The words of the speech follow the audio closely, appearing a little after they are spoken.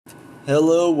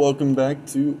Hello, welcome back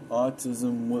to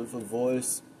Autism with a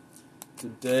Voice.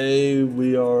 Today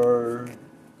we are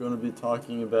going to be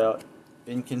talking about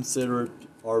we're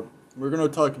going to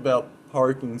talk about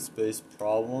parking space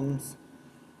problems.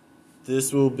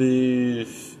 This will be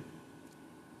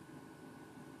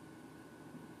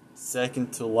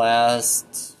second to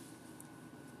last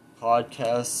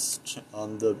podcast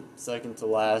on the second to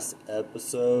last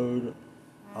episode.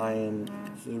 I am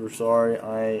super sorry.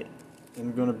 I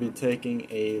am going to be taking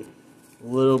a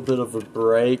little bit of a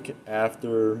break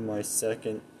after my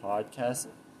second podcast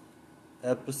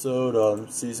episode.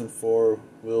 Season 4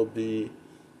 will be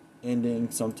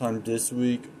ending sometime this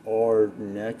week or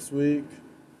next week.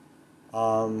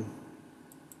 I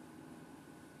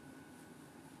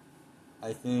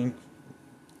think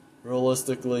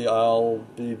realistically I'll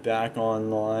be back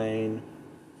online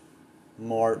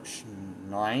March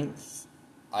 9th.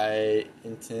 I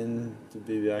intend to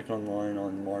be back online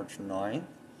on March 9th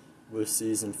with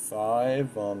Season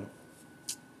 5.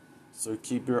 So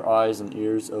keep your eyes and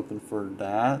ears open for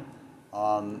that.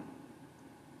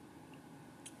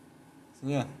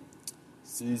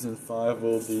 Season 5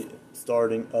 will be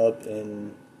starting up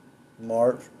in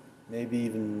March, maybe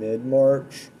even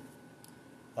mid-March,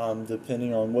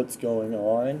 depending on what's going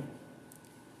on.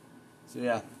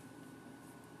 So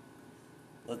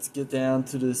let's get down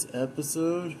to this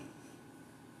episode.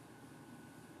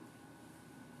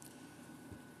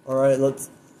 Alright, let's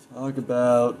talk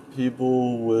about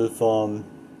people with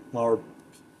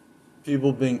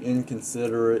people being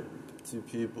inconsiderate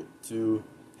to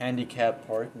handicapped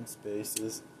parking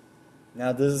spaces.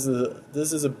 Now this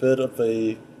is a bit of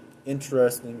a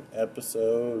interesting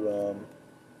episode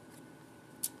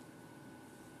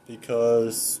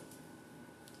because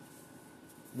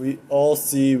we all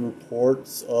see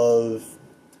reports of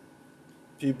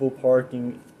people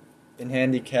parking in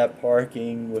handicapped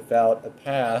parking without a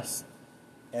pass,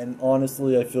 and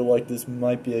honestly I feel like this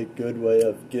might be a good way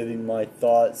of giving my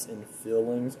thoughts and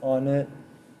feelings on it,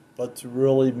 but to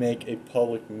really make a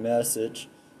public message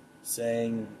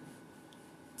telling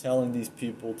these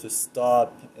people to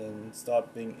stop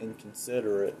being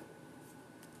inconsiderate.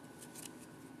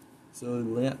 So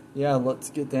let's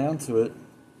get down to it.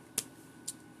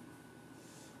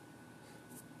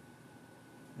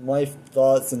 My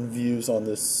thoughts and views on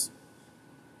this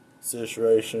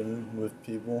situation with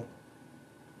people.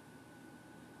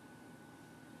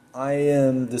 I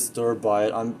am disturbed by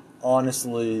it. I'm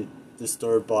honestly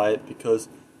disturbed by it because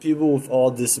people with all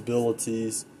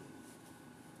disabilities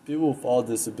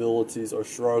are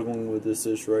struggling with this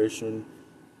situation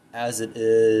as it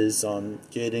is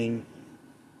getting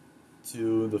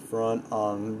to the front.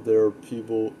 There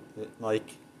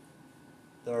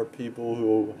are people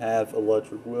who have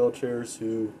electric wheelchairs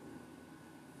who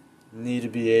need to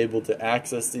be able to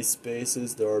access these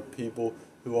spaces. There are people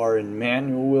who are in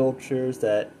manual wheelchairs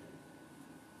that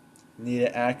need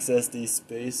to access these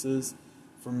spaces.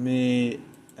 For me,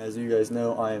 as you guys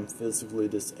know, I am physically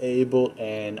disabled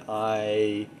and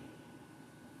I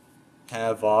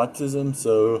have autism,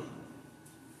 so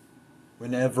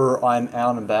whenever I'm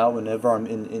out and about, whenever I'm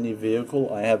in any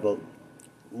vehicle, I have a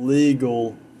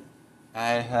legal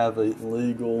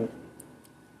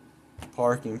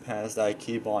parking pass that I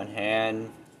keep on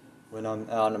hand when I'm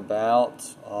out and about.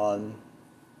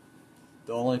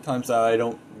 The only times that I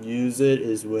don't use it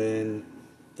is when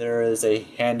there is a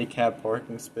handicapped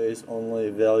parking space only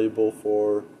available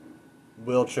for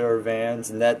wheelchair vans,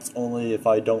 and that's only if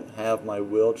I don't have my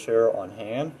wheelchair on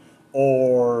hand,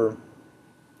 or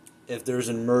if there's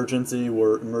an emergency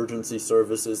where emergency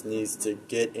services needs to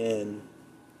get in.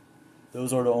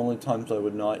 Those are the only times I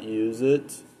would not use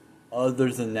it.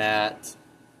 Other than that,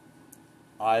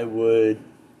 I will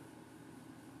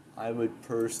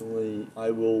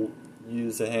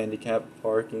use a handicapped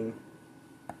parking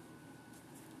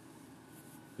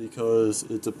because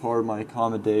it's a part of my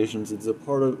accommodations. It's a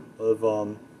part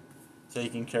of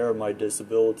taking care of my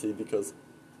disability, because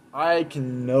I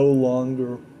can no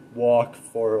longer walk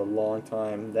for a long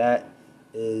time. That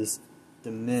is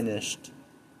diminished.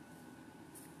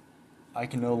 I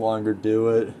can no longer do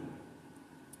it.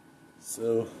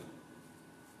 So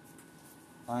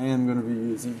I am going to be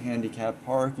using handicapped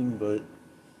parking, but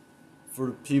for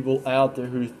the people out there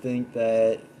who think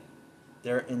that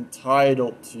they're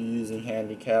entitled to using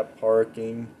handicapped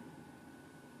parking,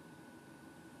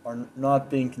 are not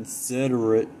being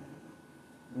considerate,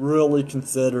 really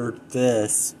consider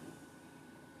this.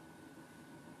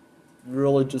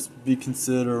 Really just be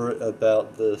considerate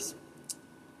about this.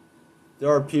 There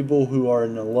are people who are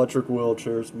in electric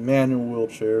wheelchairs, manual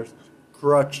wheelchairs,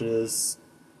 crutches,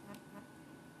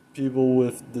 people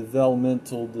with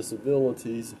developmental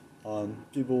disabilities,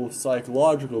 people with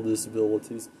psychological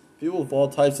disabilities, people with all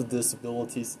types of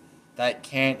disabilities that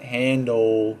can't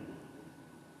handle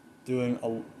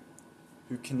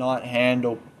who cannot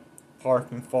handle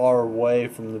parking far away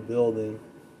from the building,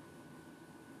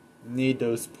 need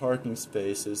those parking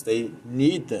spaces. They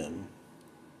need them.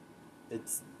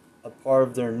 It's a part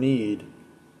of their need.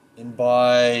 And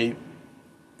by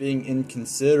being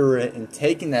inconsiderate and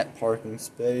taking that parking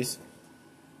space,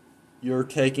 you're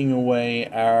taking away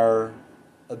our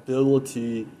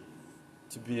ability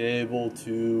to be able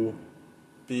to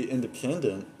be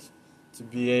independent, to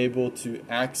be able to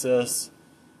access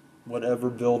whatever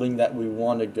building that we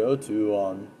want to go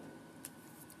to.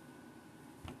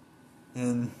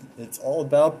 And it's all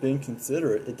about being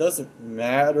considerate. It doesn't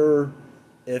matter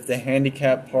if the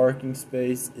handicap parking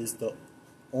space is the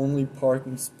only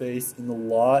parking space in the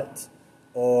lot,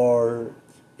 or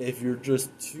if you're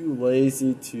just too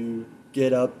lazy to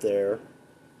get up there.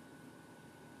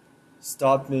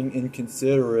 Stop being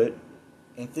inconsiderate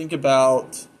and think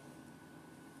about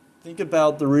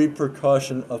the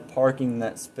repercussion of parking in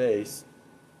that space.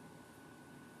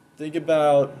 Think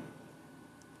about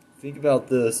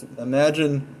this.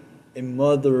 Imagine a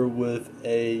mother with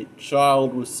a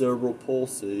child with cerebral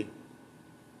palsy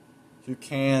who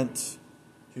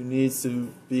needs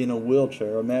to be in a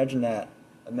wheelchair. Imagine that.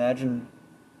 Imagine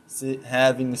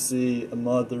having to see a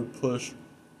mother push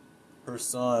her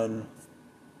son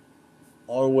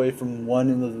all the way from one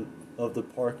end of the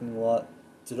parking lot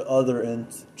to the other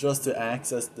end just to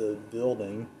access the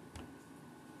building.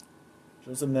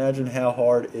 Just imagine how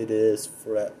hard it is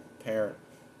for that parent.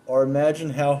 Or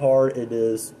imagine how hard it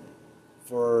is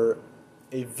for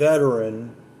a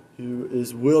veteran who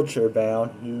is wheelchair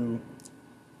bound, who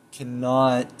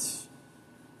cannot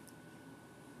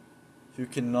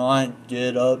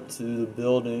get up to the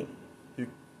building,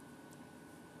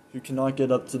 who cannot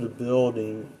get up to the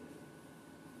building,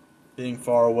 being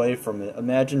far away from it.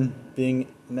 Imagine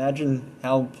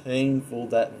how painful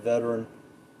that veteran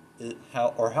is,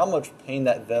 how much pain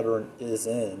that veteran is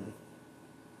in.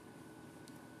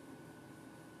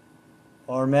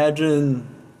 Or imagine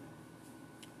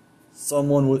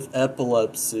someone with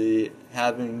epilepsy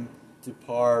having to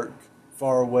park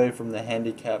far away from the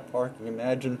handicapped parking.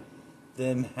 Imagine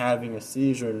them having a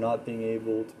seizure and not being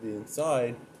able to be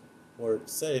inside where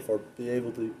it's safe or be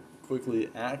able to quickly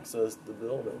access the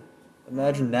building.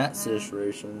 Imagine that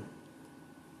situation.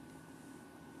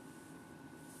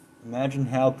 Imagine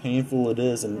how painful it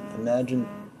is, and imagine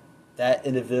that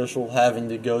individual having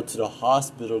to go to the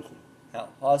hospital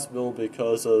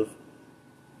because of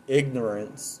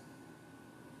ignorance.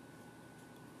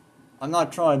 I'm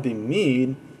not trying to be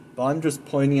mean, but I'm just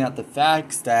pointing out the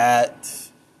facts that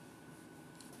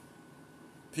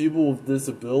people with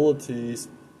disabilities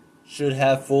should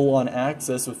have full-on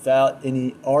access without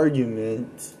any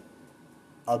argument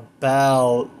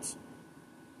about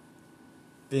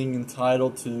being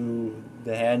entitled to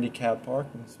the handicapped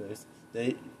parking space.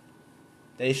 They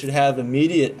should have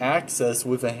immediate access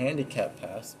with a handicap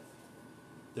pass.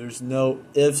 There's no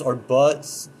ifs or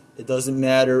buts. It doesn't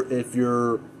matter if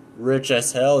you're rich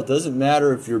as hell. It doesn't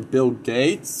matter if you're Bill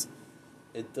Gates.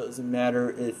 It doesn't matter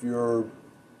if you're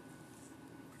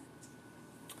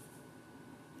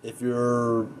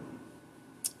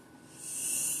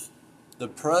the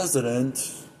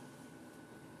president.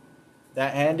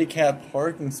 That handicapped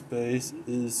parking space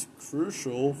is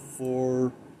crucial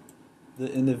for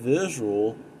the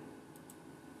individual.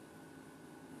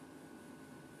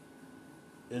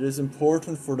 It is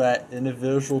important for that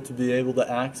individual to be able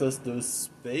to access those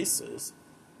spaces.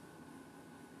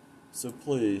 So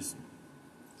please,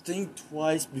 think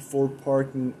twice before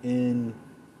parking in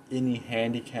any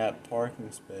handicapped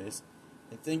parking space.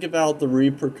 And think about the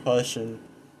repercussion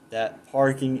that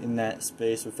parking in that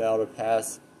space without a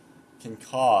pass can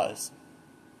cause.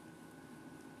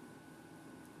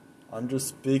 I'm just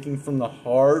speaking from the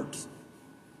heart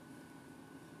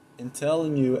and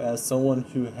telling you as someone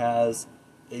who has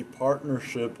a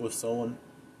partnership with someone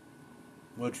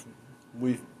where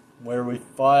we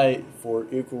fight for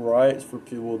equal rights for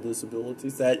people with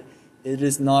disabilities, that it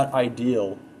is not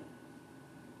ideal.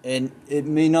 And it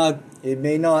may not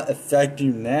affect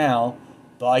you now,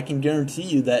 but I can guarantee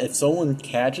you that if someone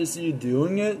catches you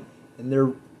doing it and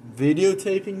they're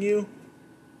videotaping you,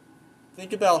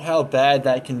 think about how bad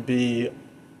that can be.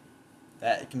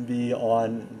 That can be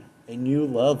on a new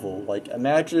level. Like,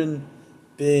 imagine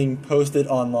being posted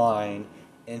online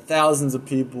and thousands of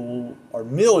people or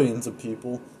millions of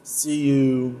people see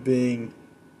you being,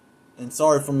 and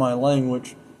sorry for my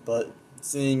language, but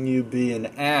seeing you be an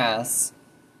ass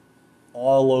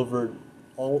all over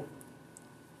all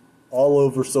all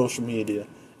over social media.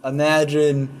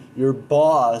 Imagine your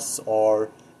boss or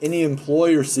any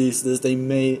employer sees this,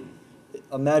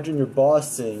 imagine your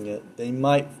boss seeing it. They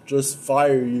might just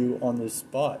fire you on the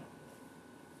spot.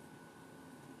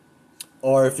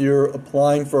 Or if you're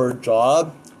applying for a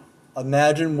job,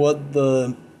 imagine what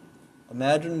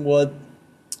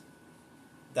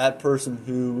that person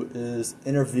who is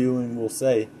interviewing will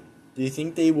say. Do you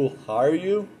think they will hire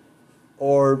you?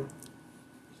 Or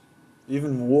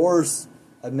even worse,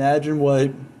 imagine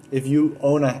what if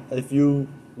you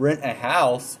rent a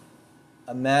house,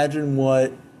 imagine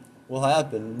what will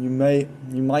happen. You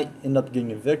might end up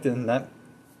getting evicted, and that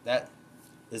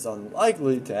is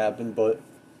unlikely to happen, but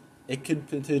it could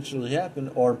potentially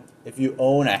happen. Or if you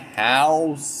own a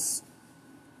house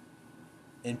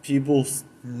and people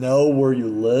know where you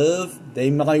live, they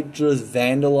might just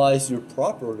vandalize your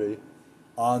property.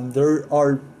 There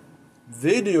are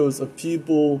videos of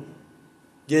people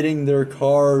getting their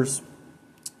cars,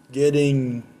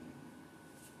 getting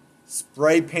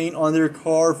spray paint on their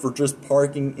car for just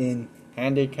parking in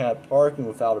handicapped parking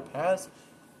without a pass.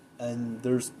 And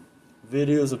there's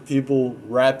videos of people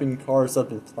wrapping cars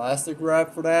up in plastic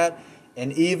wrap for that,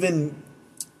 and even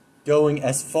going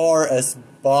as far as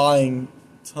buying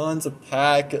tons of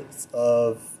packets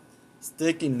of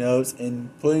sticky notes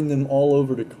and putting them all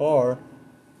over the car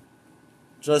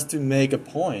just to make a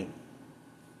point.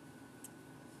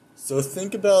 So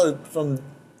think about it from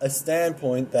a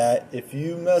standpoint that if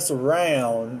you mess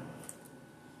around,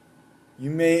 you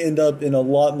may end up in a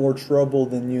lot more trouble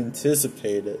than you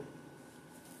anticipated.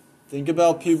 Think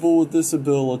about people with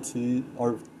disability,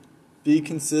 or be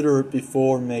considerate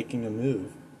before making a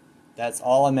move. That's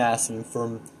all I'm asking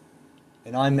from,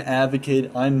 and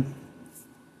I'm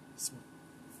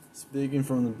speaking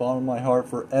from the bottom of my heart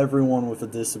for everyone with a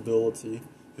disability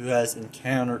who has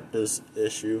encountered this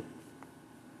issue.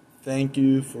 Thank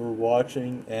you for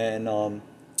watching, and I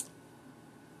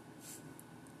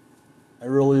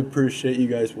really appreciate you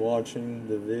guys watching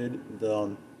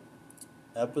the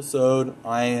episode.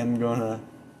 I am gonna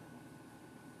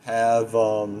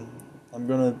I'm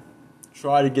gonna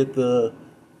try to get the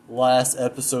last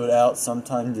episode out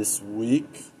sometime this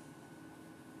week.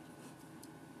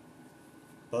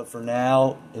 But for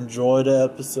now, enjoy the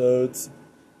episodes,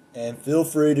 and feel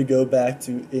free to go back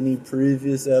to any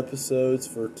previous episodes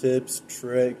for tips,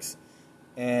 tricks,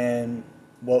 and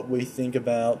what we think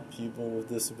about people with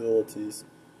disabilities,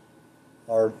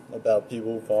 or about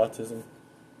people with autism.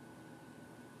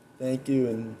 Thank you,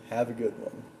 and have a good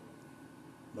one.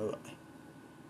 Bye-bye.